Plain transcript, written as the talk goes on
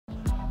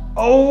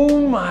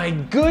Oh my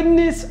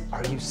goodness,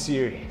 are you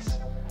serious?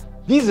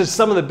 These are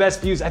some of the best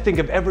views I think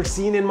I've ever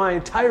seen in my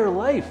entire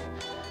life.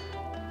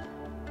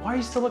 Why are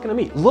you still looking at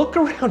me? Look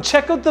around,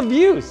 check out the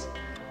views.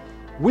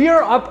 We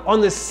are up on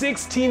the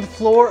 16th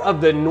floor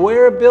of the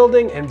Nuera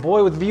building, and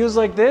boy, with views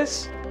like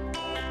this,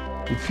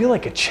 you feel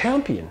like a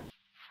champion.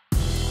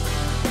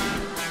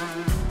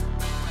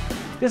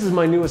 This is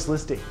my newest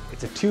listing.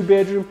 It's a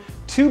 2-bedroom,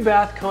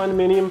 2-bath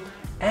condominium,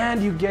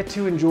 and you get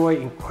to enjoy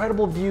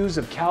incredible views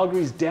of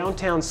Calgary's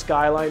downtown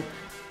skyline.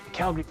 The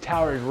Calgary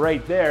Tower is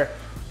right there,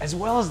 as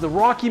well as the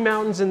Rocky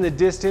Mountains in the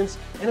distance.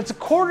 And it's a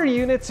quarter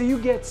unit, so you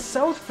get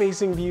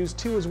south-facing views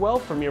too as well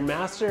from your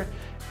master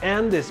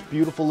and this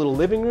beautiful little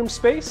living room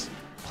space.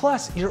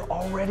 Plus, you're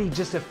already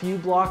just a few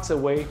blocks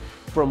away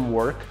from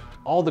work.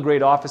 All the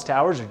great office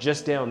towers are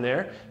just down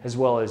there, as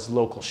well as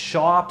local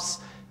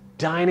shops,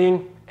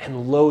 dining,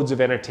 and loads of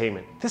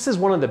entertainment. This is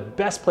one of the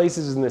best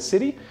places in the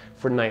city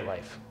for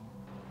nightlife.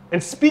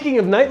 And speaking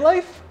of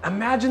nightlife,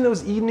 imagine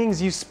those evenings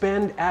you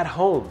spend at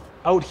home,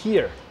 out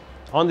here,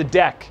 on the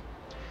deck.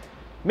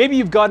 Maybe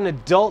you've got an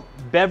adult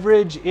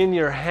beverage in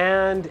your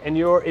hand and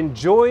you're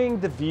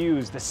enjoying the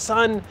views. The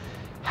sun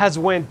has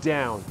went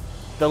down.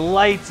 The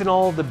lights in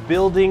all the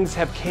buildings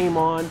have came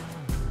on.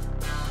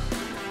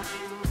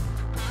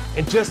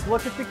 And just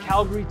look at the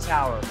Calgary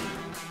Tower,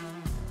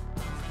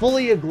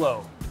 fully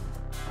aglow.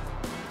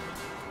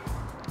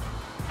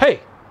 Hey,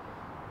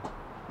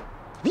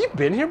 have you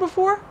been here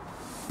before?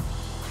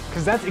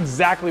 Because that's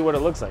exactly what it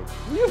looks like.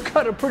 You've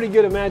got a pretty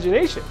good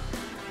imagination.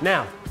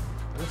 Now,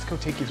 let's go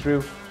take you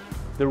through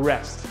the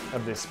rest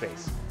of this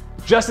space.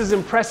 Just as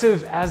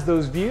impressive as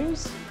those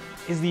views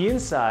is the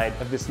inside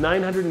of this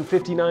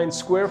 959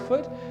 square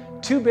foot,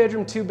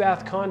 2-bedroom,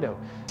 2-bath condo.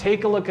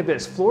 Take a look at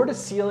this, floor to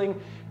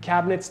ceiling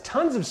cabinets,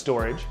 tons of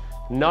storage,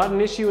 not an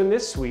issue in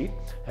this suite,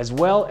 as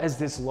well as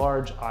this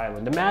large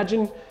island.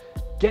 Imagine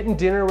getting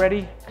dinner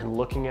ready and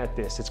looking at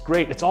this. It's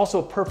great. It's also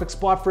a perfect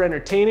spot for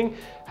entertaining.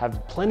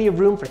 Have plenty of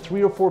room for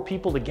 3 or 4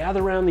 people to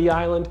gather around the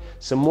island,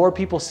 some more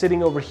people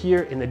sitting over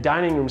here in the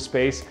dining room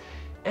space.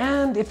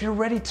 And if you're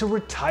ready to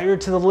retire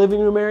to the living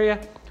room area,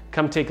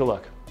 come take a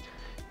look.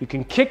 You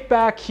can kick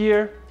back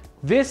here.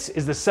 This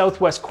is the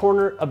southwest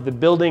corner of the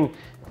building,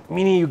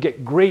 meaning you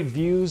get great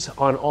views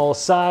on all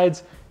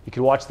sides. You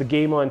can watch the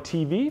game on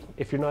TV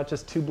if you're not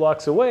just 2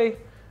 blocks away,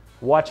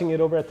 watching it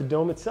over at the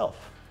Dome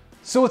itself.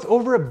 So with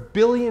over $1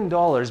 billion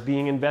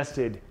being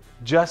invested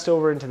just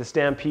over into the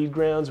Stampede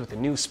grounds with a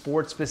new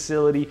sports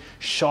facility,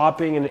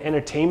 shopping and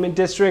entertainment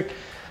district,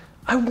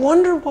 I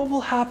wonder what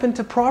will happen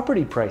to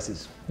property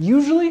prices.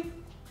 Usually,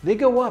 they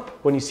go up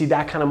when you see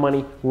that kind of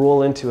money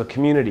roll into a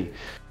community.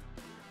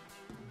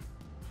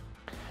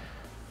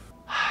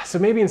 So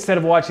maybe instead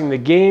of watching the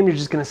game, you're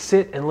just gonna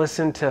sit and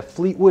listen to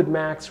Fleetwood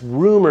Mac's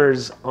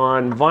Rumors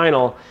on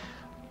vinyl,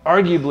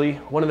 arguably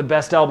one of the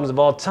best albums of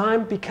all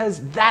time,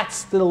 because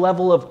that's the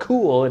level of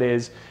cool it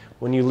is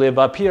when you live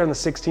up here on the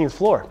 16th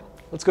floor.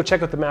 Let's go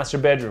check out the master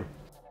bedroom.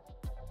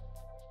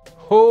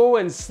 Oh,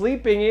 and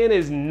sleeping in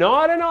is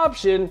not an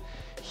option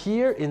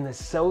here in the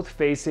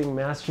south-facing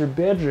master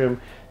bedroom.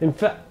 In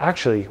fact,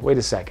 actually, wait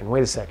a second.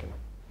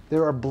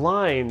 There are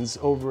blinds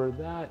over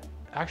that.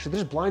 Actually,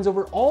 there's blinds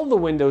over all the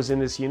windows in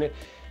this unit,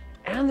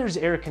 and there's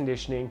air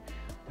conditioning,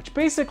 which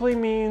basically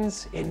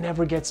means it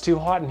never gets too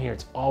hot in here.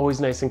 It's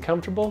always nice and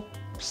comfortable.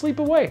 Sleep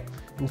away.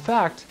 In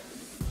fact,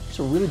 there's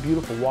a really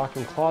beautiful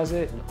walk-in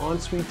closet and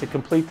ensuite to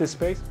complete this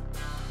space.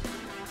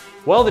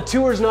 Well, the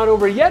tour is not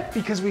over yet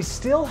because we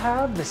still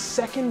have the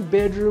 2nd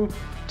bedroom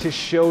to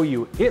show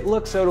you. It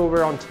looks out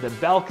over onto the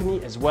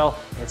balcony as well.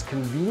 It's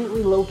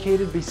conveniently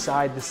located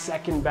beside the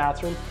 2nd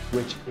bathroom,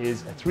 which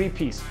is a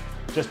 3-piece.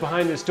 Just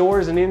behind this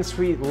door is an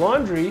in-suite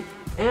laundry,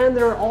 and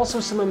there are also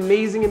some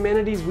amazing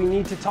amenities we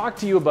need to talk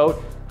to you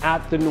about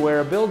at the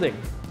Nuera building.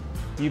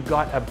 You've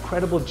got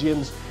incredible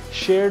gyms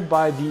shared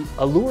by the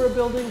Allura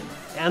building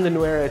and the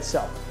Nuera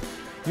itself.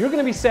 You're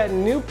gonna be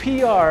setting new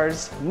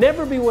PRs,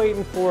 never be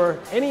waiting for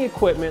any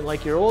equipment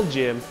like your old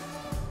gym.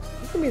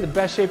 You're gonna be in the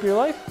best shape of your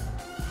life.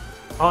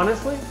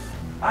 Honestly,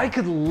 I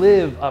could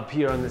live up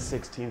here on the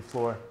 16th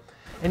floor.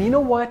 And you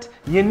know what?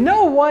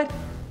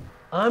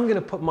 I'm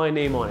gonna put my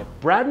name on it.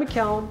 Brad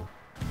McCallum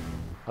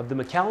of the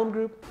McCallum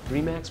Group,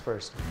 RE/MAX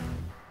First.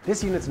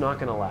 This unit's not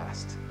gonna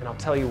last, and I'll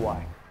tell you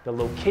why. The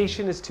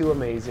location is too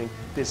amazing.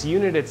 This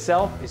unit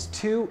itself is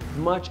too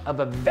much of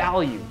a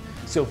value.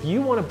 So if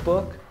you wanna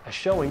book a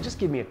showing, just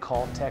give me a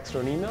call, text, or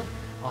an email.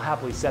 I'll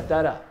happily set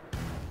that up.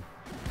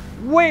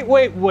 Wait,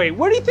 where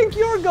do you think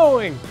you're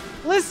going?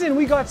 Listen,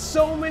 we got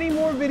so many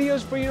more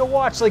videos for you to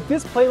watch, like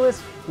this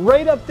playlist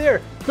right up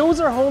there. Those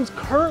are homes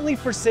currently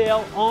for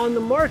sale on the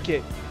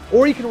market.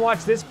 Or you can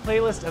watch this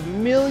playlist of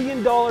 $1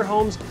 million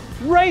homes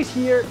right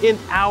here in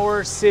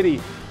our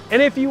city.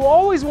 And if you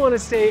always want to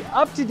stay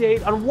up to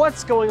date on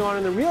what's going on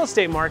in the real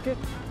estate market,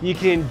 you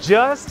can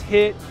just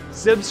hit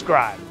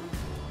subscribe.